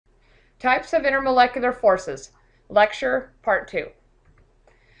Types of intermolecular forces, lecture part 2.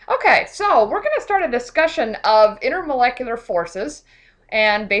 Okay, so we're going to start a discussion of intermolecular forces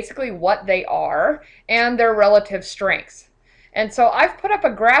and basically what they are and their relative strengths. And so I've put up a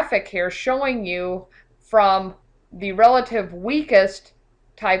graphic here showing you from the relative weakest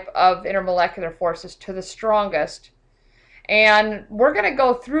type of intermolecular forces to the strongest. And we're going to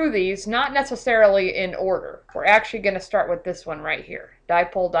go through these not necessarily in order. We're actually going to start with this one right here,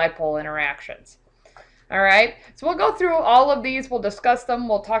 dipole-dipole interactions. All right, so we'll go through all of these, we'll discuss them,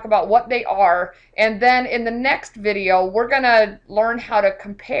 we'll talk about what they are, and then in the next video, we're going to learn how to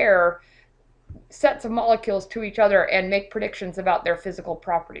compare sets of molecules to each other and make predictions about their physical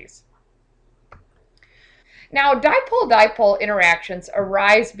properties. Now, dipole-dipole interactions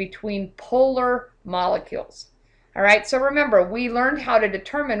arise between polar molecules. All right, so remember, we learned how to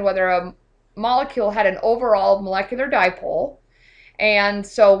determine whether a molecule had an overall molecular dipole, and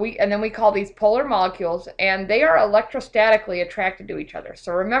then we call these polar molecules, and they are electrostatically attracted to each other.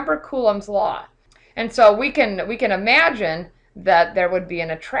 So remember Coulomb's law. And so we can imagine that there would be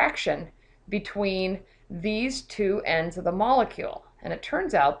an attraction between these two ends of the molecule, and it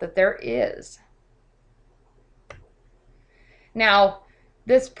turns out that there is. Now,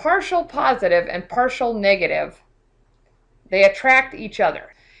 this partial positive and partial negative, they attract each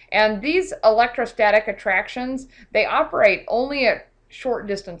other. And these electrostatic attractions, they operate only at short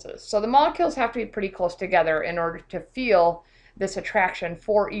distances. So the molecules have to be pretty close together in order to feel this attraction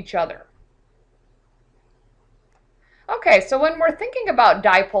for each other. Okay, so when we're thinking about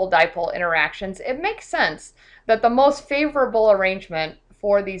dipole-dipole interactions, it makes sense that the most favorable arrangement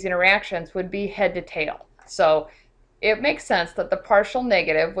for these interactions would be head to tail. So it makes sense that the partial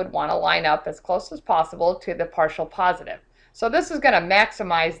negative would want to line up as close as possible to the partial positive. So this is going to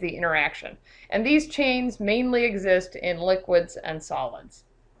maximize the interaction. And these chains mainly exist in liquids and solids.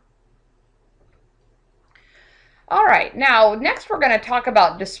 All right, now next we're going to talk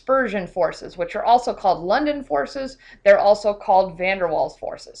about dispersion forces, which are also called London forces. They're also called van der Waals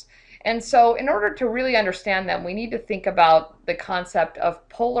forces. And so in order to really understand them, we need to think about the concept of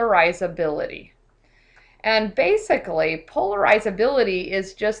polarizability. And basically, polarizability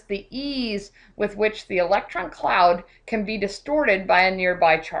is just the ease with which the electron cloud can be distorted by a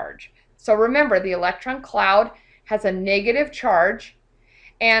nearby charge. So remember, the electron cloud has a negative charge,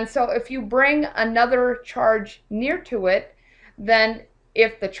 and so if you bring another charge near to it, then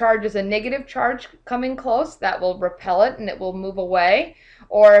if the charge is a negative charge coming close, that will repel it and it will move away.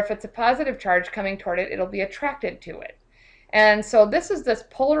 Or if it's a positive charge coming toward it, it'll be attracted to it. And so this is this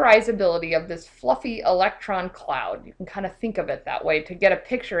polarizability of this fluffy electron cloud. You can kind of think of it that way to get a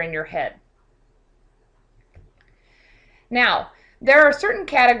picture in your head. Now, there are certain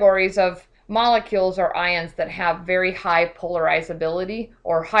categories of molecules or ions that have very high polarizability,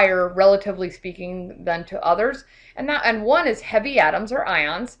 or higher, relatively speaking, than to others. And one is heavy atoms or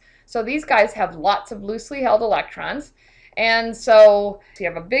ions. So these guys have lots of loosely held electrons. And so you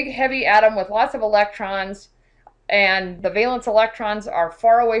have a big heavy atom with lots of electrons, and the valence electrons are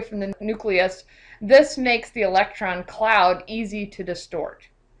far away from the nucleus. This makes the electron cloud easy to distort.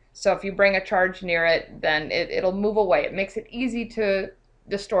 So if you bring a charge near it, then it'll move away. It makes it easy to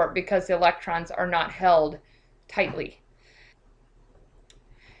distort because the electrons are not held tightly.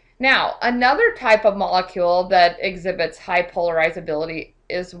 Now, another type of molecule that exhibits high polarizability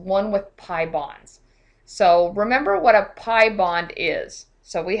is one with pi bonds. So remember what a pi bond is.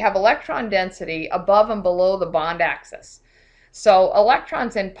 So we have electron density above and below the bond axis. So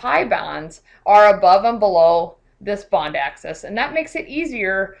electrons in pi bonds are above and below this bond axis, and that makes it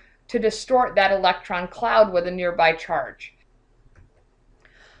easier to distort that electron cloud with a nearby charge.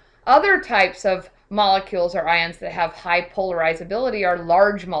 Other types of molecules or ions that have high polarizability are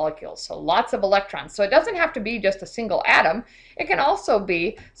large molecules, so lots of electrons. So it doesn't have to be just a single atom. It can also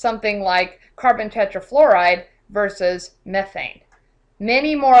be something like carbon tetrafluoride versus methane.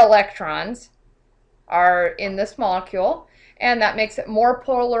 Many more electrons are in this molecule, and that makes it more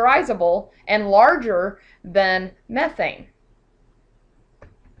polarizable and larger than methane.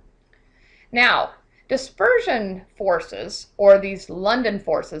 Now, dispersion forces, or these London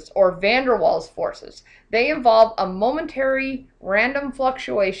forces, or van der Waals forces, they involve a momentary random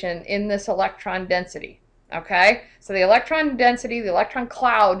fluctuation in this electron density. Okay? So the electron density, the electron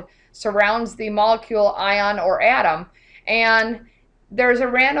cloud, surrounds the molecule, ion, or atom, and there's a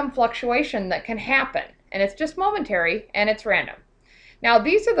random fluctuation that can happen, and it's just momentary and it's random. Now,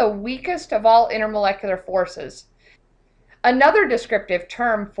 these are the weakest of all intermolecular forces. Another descriptive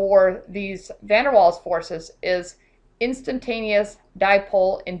term for these van der Waals forces is instantaneous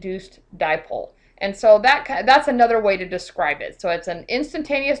dipole-induced dipole. And so that's another way to describe it. So it's an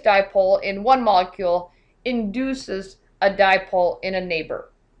instantaneous dipole in one molecule induces a dipole in a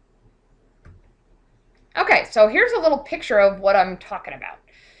neighbor. Okay, so here's a little picture of what I'm talking about.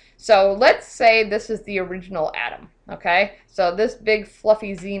 So let's say this is the original atom, okay? So this big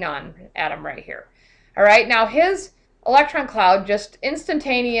fluffy xenon atom right here. All right, now his electron cloud just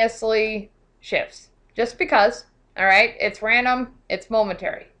instantaneously shifts, just because, all right? It's random, it's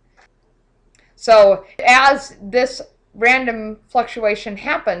momentary. So as this random fluctuation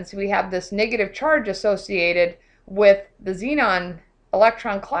happens, we have this negative charge associated with the xenon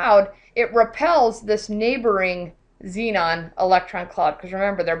electron cloud. It repels this neighboring xenon electron cloud, because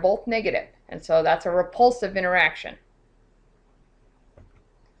remember, they're both negative, and so that's a repulsive interaction.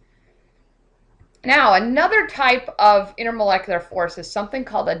 Now, another type of intermolecular force is something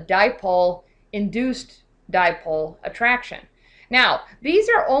called a dipole-induced-dipole attraction. Now, these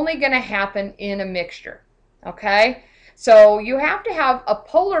are only going to happen in a mixture, okay? So you have to have a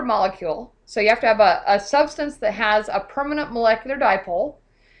polar molecule, so you have to have a substance that has a permanent molecular dipole,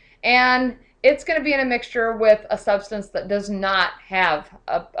 and it's going to be in a mixture with a substance that does not have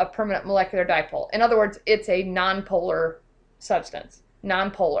a permanent molecular dipole. In other words, it's a nonpolar substance,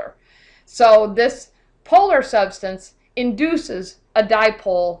 nonpolar. So this polar substance induces a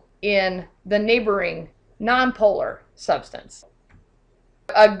dipole in the neighboring nonpolar substance.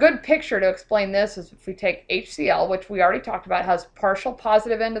 A good picture to explain this is if we take HCl, which we already talked about, has partial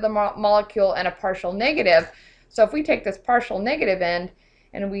positive end of the molecule and a partial negative. So if we take this partial negative end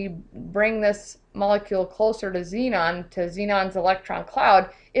and we bring this molecule closer to xenon's electron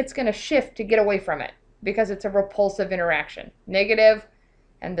cloud, it's going to shift to get away from it because it's a repulsive interaction. Negative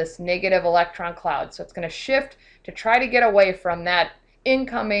and this negative electron cloud. So it's going to shift to try to get away from that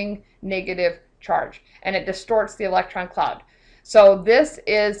incoming negative charge, and it distorts the electron cloud. So this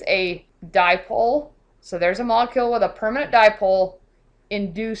is a dipole. So there's a molecule with a permanent dipole,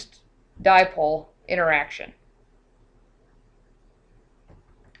 induced dipole interaction.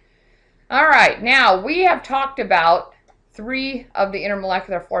 All right, now we have talked about 3 of the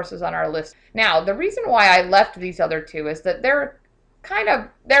intermolecular forces on our list. Now, the reason why I left these other 2 is that they're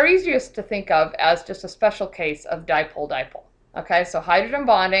easiest to think of as just a special case of dipole-dipole. Okay, so hydrogen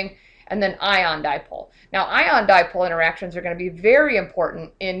bonding and then ion-dipole. Now, ion-dipole interactions are going to be very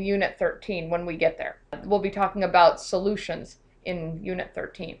important in Unit 13 when we get there. We'll be talking about solutions in Unit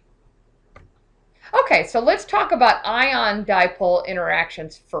 13. Okay, so let's talk about ion-dipole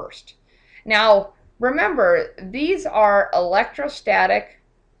interactions first. Now, remember, these are electrostatic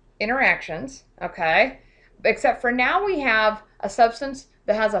interactions, okay? Except for now we have a substance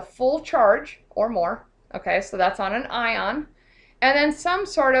that has a full charge or more, okay? So that's on an ion, and then some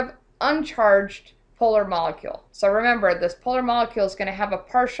sort of uncharged polar molecule. So remember, this polar molecule is going to have a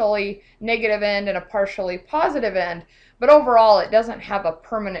partially negative end and a partially positive end, but overall it doesn't have a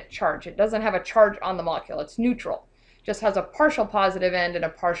permanent charge. It doesn't have a charge on the molecule. It's neutral. It just has a partial positive end and a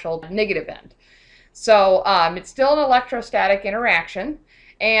partial negative end. So it's still an electrostatic interaction,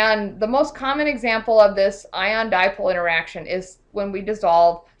 and the most common example of this ion-dipole interaction is when we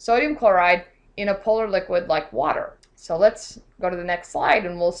dissolve sodium chloride in a polar liquid like water. So let's go to the next slide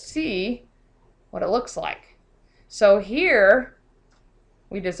and we'll see what it looks like. So here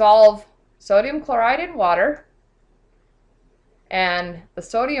we dissolve sodium chloride in water, and the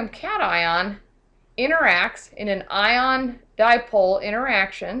sodium cation interacts in an ion-dipole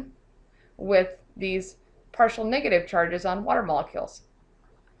interaction with these partial negative charges on water molecules.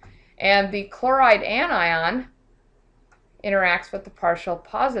 And the chloride anion interacts with the partial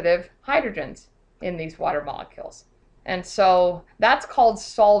positive hydrogens in these water molecules. And so that's called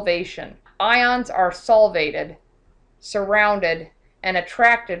solvation. Ions are solvated, surrounded, and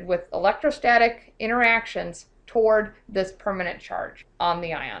attracted with electrostatic interactions toward this permanent charge on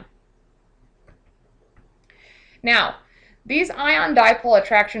the ion. Now, these ion-dipole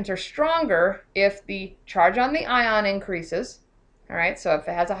attractions are stronger if the charge on the ion increases, all right, so if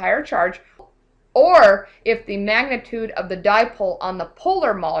it has a higher charge, or if the magnitude of the dipole on the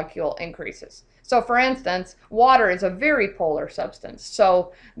polar molecule increases. So for instance, water is a very polar substance,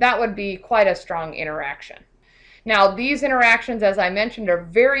 so that would be quite a strong interaction. Now, these interactions, as I mentioned, are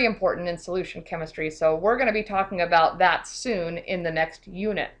very important in solution chemistry, so we're going to be talking about that soon in the next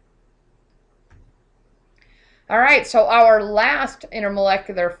unit. All right, so our last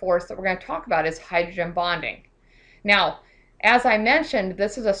intermolecular force that we're going to talk about is hydrogen bonding. Now, as I mentioned,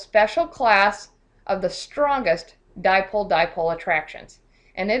 this is a special class of the strongest dipole-dipole attractions.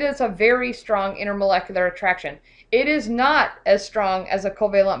 And it is a very strong intermolecular attraction. It is not as strong as a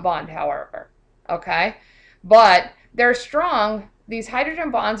covalent bond, however, okay? But they're strong these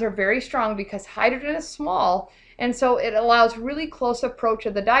hydrogen bonds are very strong because hydrogen is small, and so it allows really close approach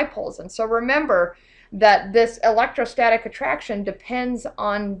of the dipoles. And so remember that this electrostatic attraction depends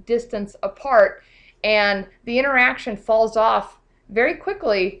on distance apart, and the interaction falls off very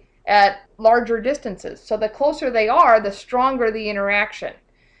quickly at larger distances. So the closer they are, the stronger the interaction.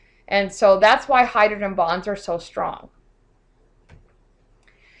 And so that's why hydrogen bonds are so strong.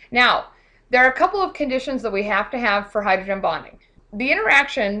 Now, there are a couple of conditions that we have to have for hydrogen bonding. The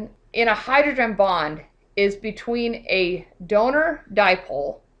interaction in a hydrogen bond is between a donor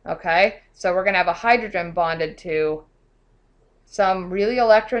dipole, okay? So we're going to have a hydrogen bonded to some really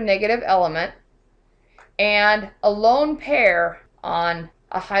electronegative element, and a lone pair on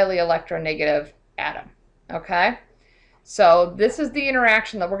a highly electronegative atom, okay? So this is the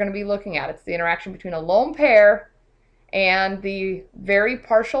interaction that we're going to be looking at. It's the interaction between a lone pair and the very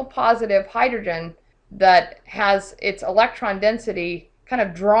partial positive hydrogen that has its electron density kind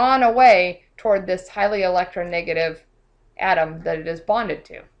of drawn away toward this highly electronegative atom that it is bonded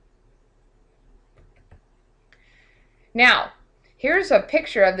to. Now, here's a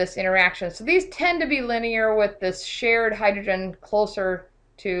picture of this interaction. So these tend to be linear with this shared hydrogen closer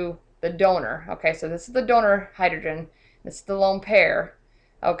to the donor. Okay, so this is the donor hydrogen. This is the lone pair.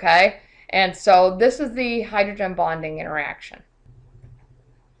 Okay, and so this is the hydrogen bonding interaction.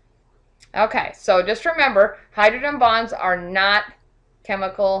 Okay, so just remember, hydrogen bonds are not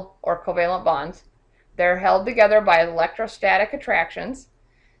chemical or covalent bonds. They're held together by electrostatic attractions.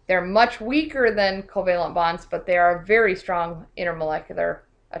 They're much weaker than covalent bonds, but they are a very strong intermolecular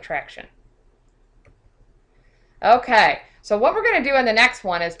attraction. Okay, so what we're going to do in the next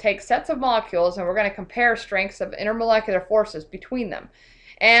one is take sets of molecules and we're going to compare strengths of intermolecular forces between them.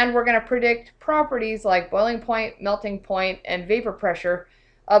 And we're going to predict properties like boiling point, melting point, and vapor pressure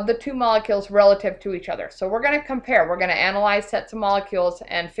of the two molecules relative to each other. So we're going to compare. We're going to analyze sets of molecules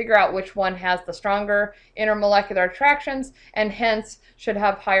and figure out which one has the stronger intermolecular attractions and hence should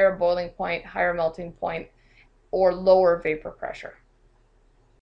have higher boiling point, higher melting point, or lower vapor pressure.